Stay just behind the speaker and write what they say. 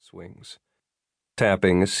swings,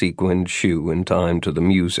 tapping a sequined shoe in time to the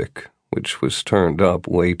music, which was turned up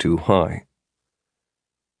way too high.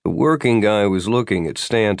 The working guy was looking at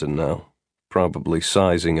Stanton now, probably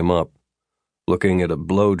sizing him up, looking at a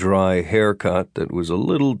blow-dry haircut that was a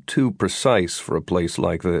little too precise for a place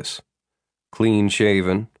like this.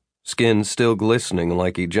 Clean-shaven, skin still glistening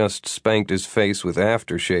like he just spanked his face with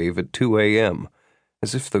aftershave at 2 a.m.,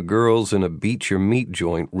 as if the girls in a beat-your-meat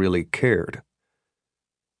joint really cared.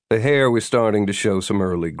 The hair was starting to show some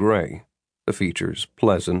early gray, the features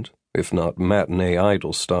pleasant, if not matinee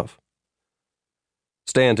idol stuff.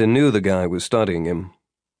 Stanton knew the guy was studying him,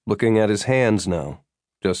 looking at his hands now,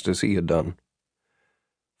 just as he had done.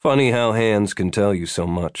 Funny how hands can tell you so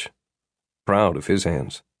much. Proud of his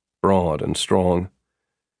hands, broad and strong.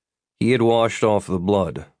 He had washed off the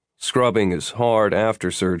blood, scrubbing as hard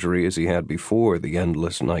after surgery as he had before the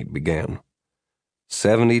endless night began.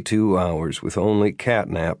 72 hours with only cat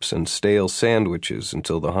naps and stale sandwiches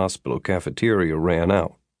until the hospital cafeteria ran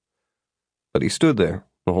out. But he stood there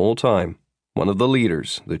the whole time, one of the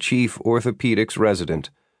leaders, the chief orthopedics resident,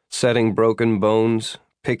 setting broken bones,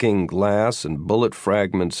 picking glass and bullet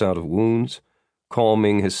fragments out of wounds,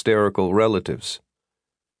 calming hysterical relatives.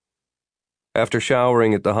 After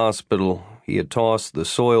showering at the hospital, he had tossed the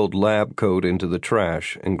soiled lab coat into the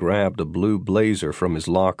trash and grabbed a blue blazer from his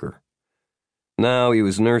locker. Now he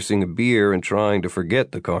was nursing a beer and trying to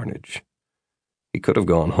forget the carnage. He could have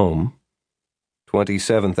gone home.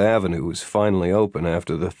 27th Avenue was finally open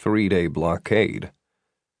after the 3-day blockade.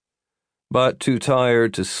 But too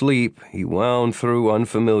tired to sleep, he wound through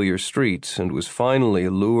unfamiliar streets and was finally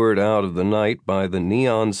lured out of the night by the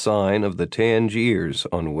neon sign of the Tangiers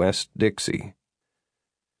on West Dixie.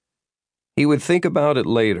 He would think about it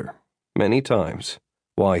later, many times,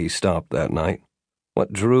 why he stopped that night,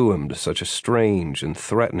 what drew him to such a strange and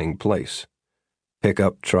threatening place.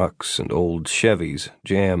 Pickup trucks and old Chevys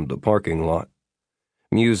jammed the parking lot.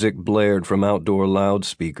 Music blared from outdoor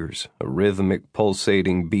loudspeakers, a rhythmic,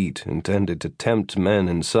 pulsating beat intended to tempt men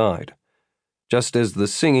inside, just as the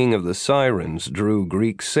singing of the sirens drew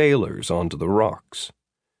Greek sailors onto the rocks.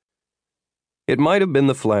 It might have been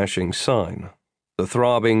the flashing sign. The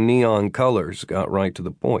throbbing neon colors got right to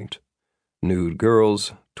the point. Nude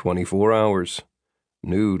girls, 24 hours.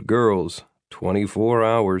 Nude girls, 24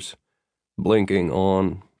 hours. Blinking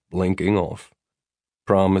on, blinking off.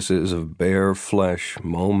 Promises of bare flesh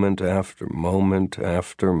moment after moment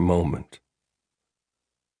after moment.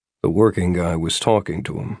 The working guy was talking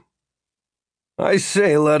to him. I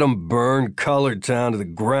say let 'em burn Colored Town to the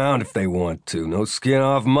ground if they want to. No skin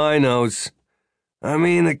off my nose. I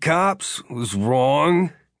mean, the cops was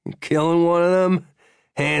wrong. Killing one of them,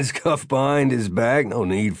 hands cuffed behind his back, no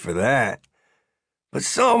need for that. But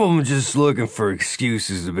some of them just looking for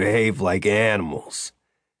excuses to behave like animals.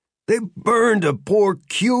 They burned a poor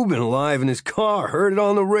Cuban alive in his car, heard it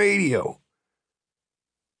on the radio.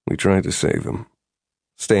 We tried to save him,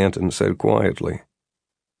 Stanton said quietly.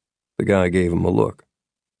 The guy gave him a look.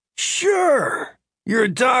 Sure, you're a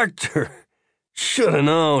doctor. Should have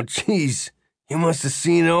known, jeez, you must have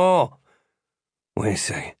seen it all. Wait a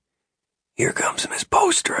second, here comes Miss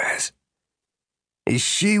Poster-ass. Is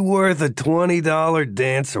she worth a $20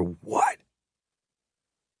 dance or what?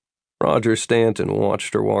 Roger Stanton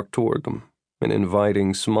watched her walk toward them, an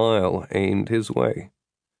inviting smile aimed his way.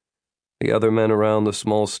 The other men around the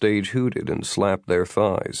small stage hooted and slapped their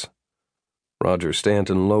thighs. Roger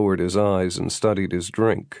Stanton lowered his eyes and studied his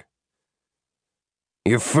drink.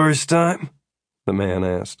 Your first time? The man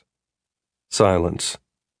asked. Silence.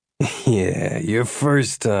 Yeah, your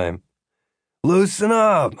first time. Loosen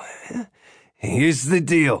up. Here's the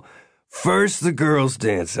deal. First, the girls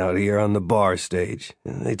dance out here on the bar stage.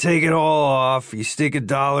 They take it all off, you stick a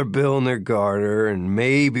dollar bill in their garter, and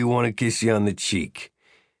maybe want to kiss you on the cheek.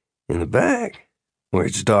 In the back, where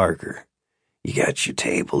it's darker, you got your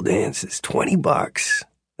table dances, $20.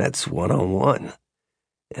 That's one-on-one.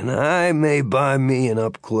 And I may buy me an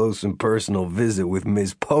up-close and personal visit with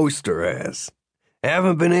Miss Poster-ass.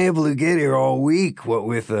 Haven't been able to get here all week, what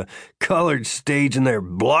with the colored stage and their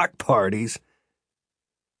block parties.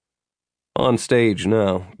 On stage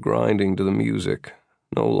now, grinding to the music,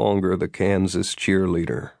 no longer the Kansas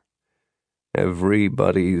cheerleader.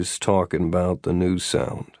 Everybody's talking about the new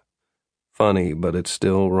sound. Funny, but it's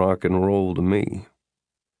still rock and roll to me.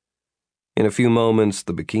 In a few moments,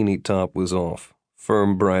 the bikini top was off,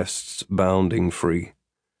 firm breasts bounding free.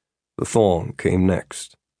 The thong came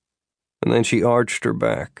next. And then she arched her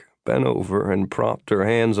back, bent over, and propped her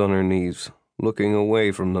hands on her knees, looking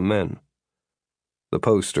away from the men. The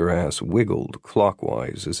poster-ass wiggled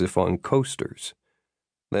clockwise as if on coasters,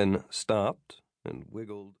 then stopped and wiggled